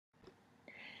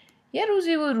یه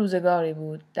روزی بود روزگاری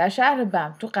بود. در شهر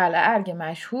بم تو قلعه ارگ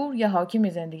مشهور یه حاکمی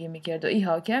زندگی میکرد و این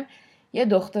حاکم یه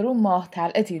دخترو ماه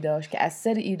طلعتی داشت که از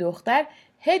سر این دختر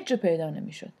هیچ پیدا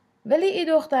نمیشد. ولی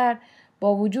این دختر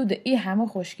با وجود این همه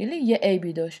خوشگلی یه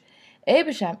عیبی داشت.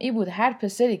 عیبش هم این بود هر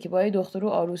پسری که با این دخترو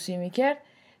عروسی میکرد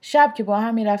شب که با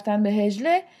هم میرفتن به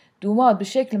هجله دوماد به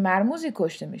شکل مرموزی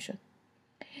کشته میشد.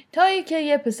 تا ای که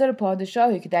یه پسر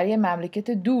پادشاهی که در یه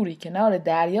مملکت دوری کنار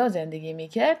دریا زندگی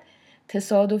میکرد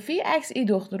تصادفی عکس ای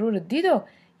دخترو رو دید و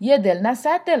یه دل نه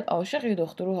 100 دل عاشق ای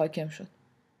دخترو حاکم شد.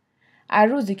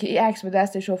 از روزی که ای عکس به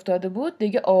دستش افتاده بود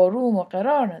دیگه آروم و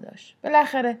قرار نداشت.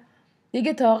 بالاخره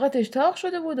دیگه طاقتش تاق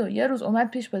شده بود و یه روز اومد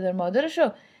پیش پدر مادرش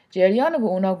و جریان به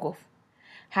اونا گفت.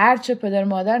 هرچه پدر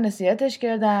مادر نصیحتش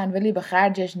کردن ولی به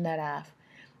خرجش نرفت.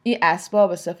 ای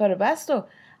اسباب سفر بست و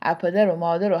از پدر و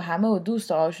مادر و همه و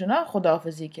دوست و آشنا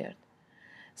خداحافظی کرد.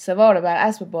 سوار بر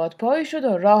اسب بادپایی شد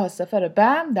و راه سفر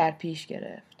بم در پیش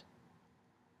گرفت.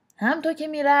 همطور که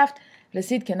میرفت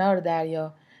رسید کنار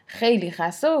دریا. خیلی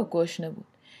خسته و گشنه بود.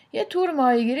 یه تور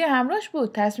ماهیگیری همراهش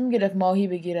بود. تصمیم گرفت ماهی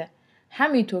بگیره.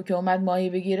 همینطور که اومد ماهی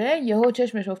بگیره یهو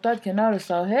چشمش افتاد کنار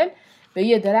ساحل به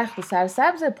یه درخت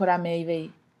سرسبز پرمیوه‌ای.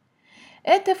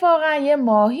 اتفاقا یه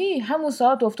ماهی همون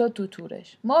ساعت افتاد تو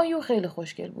تورش. ماهیو خیلی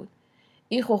خوشگل بود.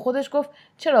 ایخو خودش گفت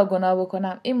چرا گناه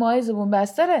بکنم؟ این ماهی زبون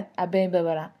بستره از بین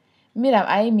ببرم. میرم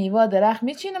این میوه درخت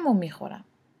میچینم و میخورم.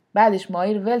 بعدش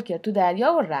ماهی رو ول کرد تو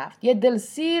دریا و رفت. یه دل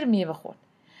سیر میوه خورد.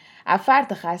 از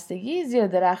فرط خستگی زیر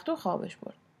درختو خوابش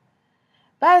برد.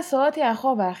 بعد ساعتی از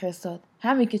خواب برخاست.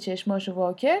 همین که چشماشو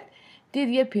وا کرد دید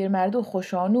یه پیرمردو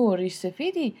خوشانو و ریش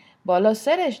سفیدی بالا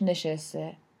سرش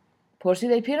نشسته.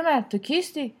 پرسید ای پیرمرد تو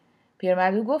کیستی؟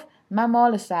 پیرمردو گفت من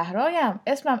مال صحرایم،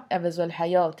 اسمم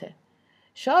الحیاته.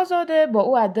 شاهزاده با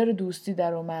او از در دوستی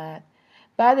در اومد.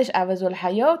 بعدش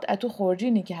الحیات از تو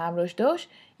خورجینی که همراهش داشت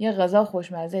یه غذا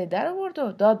خوشمزه در آورد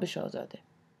و داد به شاهزاده.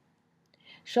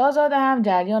 شاهزاده هم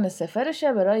جریان سفرش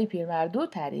برای پیرمردو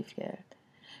تعریف کرد.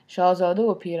 شاهزاده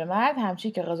و پیرمرد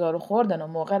همچی که غذا رو خوردن و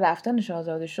موقع رفتن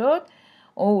شاهزاده شد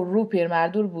او رو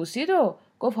پیرمردو رو بوسید و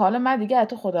گفت حالا من دیگه از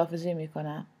تو خداحافظی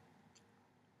میکنم.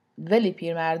 ولی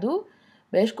پیرمردو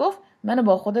بهش گفت منو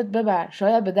با خودت ببر،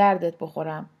 شاید به دردت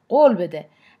بخورم. قول بده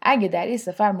اگه در این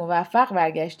سفر موفق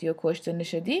برگشتی و کشته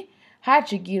نشدی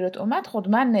هرچی گیرت اومد خود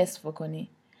من نصف کنی.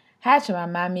 هرچی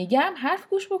من میگم حرف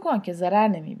گوش بکن که ضرر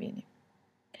نمیبینی.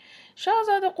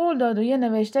 شاهزاده قول داد و یه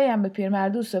نوشته هم به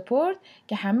پیرمردو سپرد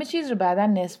که همه چیز رو بعداً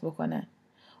نصف بکنه.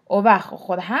 او وقت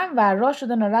خود هم ورا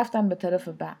شدن و رفتن به طرف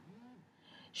بم.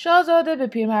 شاهزاده به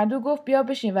پیرمردو گفت بیا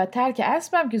بشین و ترک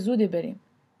اسبم که زودی بریم.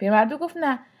 پیرمردو گفت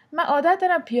نه من عادت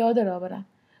دارم پیاده راه برم.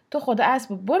 تو خود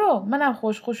اسب برو منم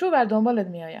خوشخوشو بر دنبالت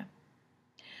میایم.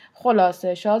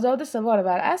 خلاصه شاهزاده سوار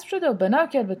بر اسب شد و بنا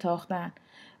کرد به تاختن.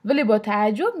 ولی با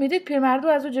تعجب میدید پیرمردو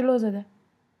از او جلو زده.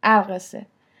 القصه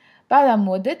بعدم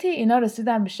مدتی اینا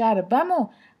رسیدن به شهر بم و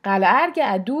قلعه ارگ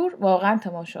از دور واقعا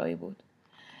تماشایی بود.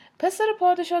 پسر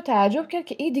پادشاه تعجب کرد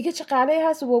که این دیگه چه قلعه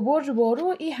هست و با برج و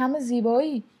بارو و این همه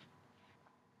زیبایی.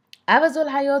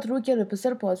 الحیات رو کرد به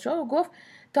پسر پادشاه و گفت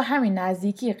تا همین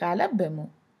نزدیکی قلعه بمون.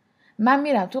 من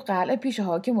میرم تو قلعه پیش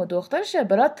حاکم و دخترشه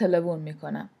برات تلفن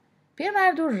میکنم.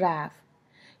 پیرمردو رفت.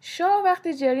 شاه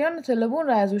وقتی جریان تلفن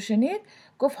رو از او شنید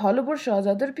گفت حالا برو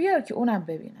شاهزاده رو بیار که اونم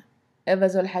ببینم.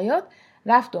 الحیات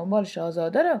رفت دنبال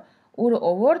شاهزاده رو او رو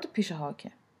آورد پیش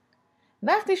حاکم.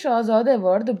 وقتی شاهزاده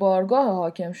وارد بارگاه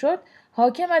حاکم شد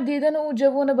حاکم از دیدن او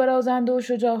جوون برازنده و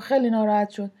شجاع خیلی ناراحت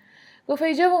شد. گفت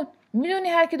ای جوون میدونی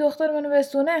هر کی دختر منو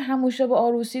بستونه همون شب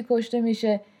عروسی کشته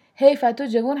میشه. حیف تو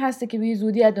جوون هستی که بی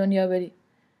زودی از دنیا بری.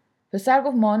 پسر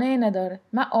گفت مانعی نداره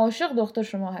من عاشق دختر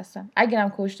شما هستم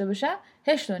اگرم کشته بشم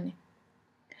هشتونی.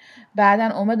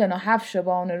 بعدن اومدن و 7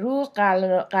 شبانه روز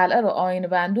قلعه رو آینه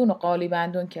بندون و قالی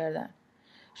بندون کردن.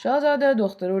 شاهزاده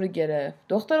دخترو رو گرفت.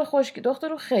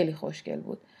 دخترو خیلی خوشگل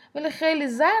بود ولی خیلی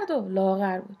زرد و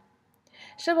لاغر بود.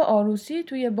 شب عروسی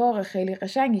توی باغ خیلی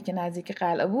قشنگی که نزدیک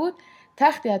قلعه بود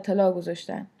تختی از طلا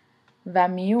گذاشتن و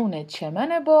میون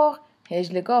چمن باغ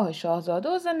هجلگاه شاهزاده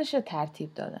و زنش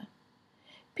ترتیب دادن.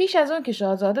 پیش از اون که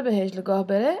شاهزاده به هجلگاه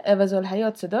بره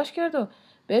الحیات صداش کرد و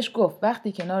بهش گفت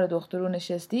وقتی کنار دخترو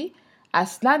نشستی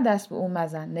اصلا دست به اون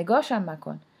مزن نگاشم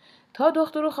مکن. تا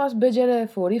دخترو خواست بجره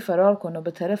فوری فرار کن و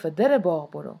به طرف در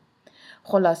باغ برو.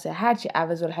 خلاصه هرچی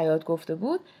الحیات گفته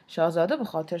بود شاهزاده به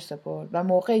خاطر سپرد و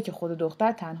موقعی که خود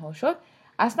دختر تنها شد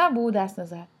اصلا به او دست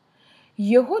نزد.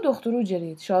 یهو دخترو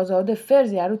جرید. شاهزاده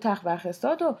فرزی رو تخت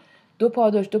برخستاد و 2 پا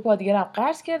داشت 2 پا دیگر هم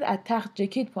قرض کرد از تخت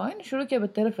جکید پایین شروع که به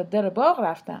طرف در باغ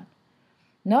رفتن.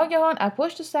 ناگهان از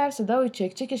پشت سر صدای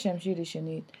چک چک شمشیری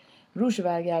شنید. روش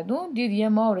برگردون دید یه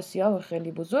مار سیاه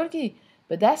خیلی بزرگی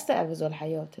به دست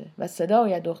الحیاته و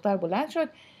صدای دختر بلند شد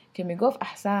که میگفت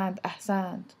احسنت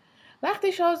احسنت.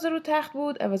 وقتی شازده رو تخت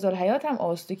بود، الحیات هم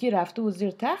آستیکی رفته بود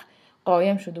زیر تخت،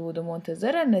 قایم شده بود و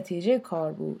منتظر نتیجه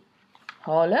کار بود.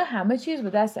 حالا همه چیز به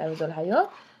دست الحیات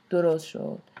درست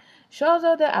شد.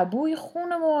 شاهزاده ابوی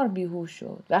خون مار بیهوش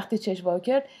شد. وقتی چشم وا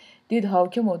کرد دید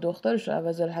حاکم و دخترش و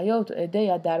الحیات و عده‌ای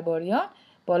از درباریان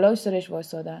بالای سرش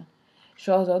وایسادن.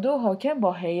 شاهزاده و حاکم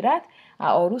با حیرت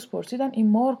عروس پرسیدن این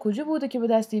مار کجا بوده که به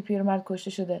دستی پیرمرد کشته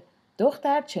شده؟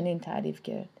 دختر چنین تعریف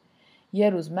کرد: یه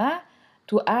روز من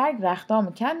تو ارگ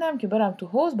رختام کندم که برم تو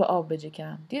حوض به آب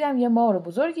بجکم. دیدم یه مار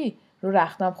بزرگی رو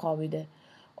رختام خوابیده.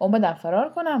 اومدم فرار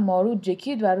کنم، مارو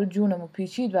جکید و رو جونمو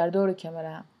پیچید و دور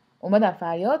کمرم. اومدم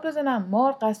فریاد بزنم،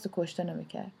 مار قصد کشته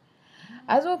نمیکرد.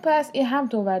 از اون پس این هم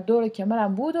تو ور دور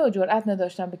کمرم بود و جرئت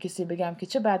نداشتم به کسی بگم که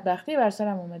چه بدبختی بر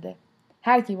سرم اومده.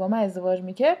 هر کی با من ازدواج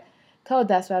میکرد تا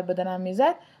دست بر بدنم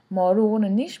میزد، مارو اونو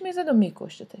نیش میزد و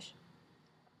میکشتش.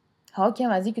 حاکم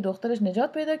از اینکه دخترش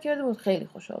نجات پیدا کرده بود خیلی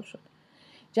خوشحال شد.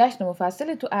 جشن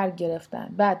مفصلی تو ارگ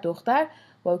گرفتن. بعد دختر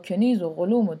با کنیز و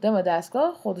قلوم و دم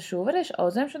دستگاه خود شوورش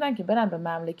عازم شدن که برن به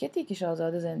مملکتی که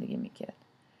شاهزاده زندگی میکرد.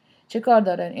 چه کار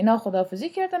دارن؟ اینا خداحافظی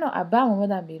کردن و ابهم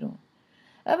اومدن بیرون.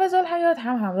 الحیات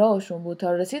هم همراهشون بود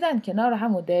تا رسیدن کنار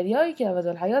همون دریایی که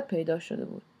الحیات پیدا شده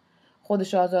بود. خود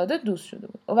شاهزاده دوست شده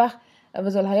بود. و وقت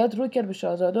الحیات رو کرد به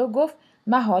شاهزاده و گفت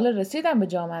من حالا رسیدم به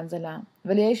جا منزلم،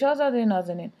 ولی ای شاهزاده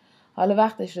نازنین، حالا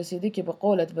وقتش رسیده که به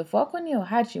قولت وفا کنی و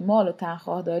هرچی مال و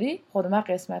تنخواه داری خود من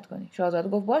قسمت کنی. شاهزاده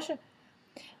گفت باشه.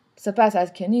 سپس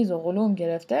از کنیز و قلوم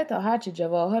گرفته تا هرچی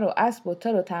جواهر و اسب و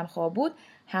تر و تنخواه بود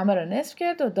همه را نصف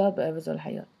کرد و داد به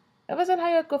الحیات.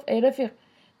 الحیات گفت ای رفیق،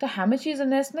 تو همه چیز رو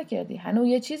نصف نکردی، هنوز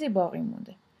یه چیزی باقی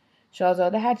مونده.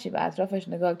 شاهزاده هرچی به اطرافش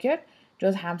نگاه کرد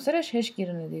جز همسرش هیچ کی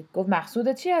رو ندید. گفت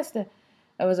مقصودت چی هسته؟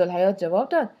 الحیات جواب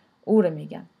داد او رو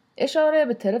میگم. اشاره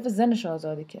به طرف زن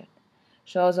شاهزاده کرد.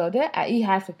 شاهزاده ای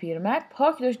حرف پیرمرد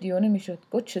پاک داشت دیونه میشد.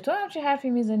 گفت چطور همچی حرفی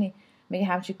میزنی؟ میگه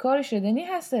همچی کاری شدنی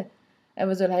هسته؟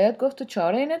 الحیات گفت تو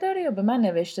چاره‌ای نداری و به من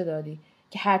نوشته دادی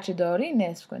که هرچی داری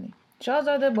نصف کنی.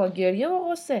 شاهزاده با گریه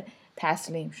و غصه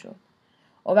تسلیم شد.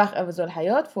 و وقت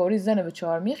الحیات فوری زن به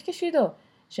چارمیخ کشید و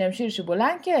شمشیرشو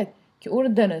بلند کرد که او رو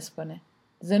دنس کنه.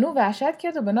 زنو وحشت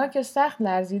کرد و بنا که سخت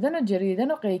لرزیدن و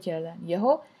جریدن و قی کردن.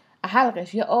 یهو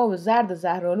حلقش یه آب زرد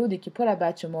زهرآلودی که پر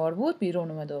بچه مار بود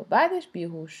بیرون اومد و بعدش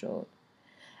بیهوش شد.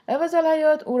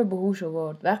 الحیات او رو به هوش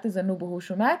آورد. وقتی زنو به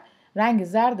هوش اومد رنگ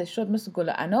زردش شد مثل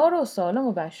گل انار و سالم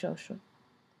و بشاش شد.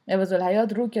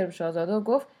 الحیات رو کرد به شاهزاده و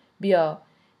گفت بیا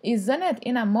این زنت،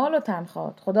 اینم مال و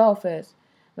تنخوات، خداحافظ.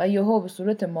 و یهو به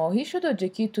صورت ماهی شد و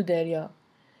جکید تو دریا.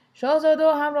 شاهزاده و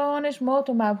همراهانش مات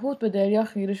و مبهوت به دریا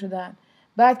خیره شدن.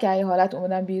 بعد که ای حالت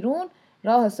اومدن بیرون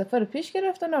راه سفر پیش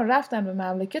گرفتن و رفتن به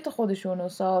مملکت خودشون و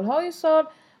سالهای سال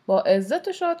با عزت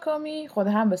و شادکامی خود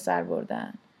هم به سر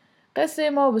بردن. قصه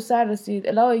ما به سر رسید.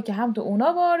 الهی که هم تو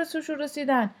اونا به آرزوشون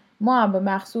رسیدن، ما هم به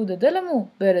مقصود دلمون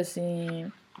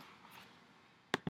برسیم.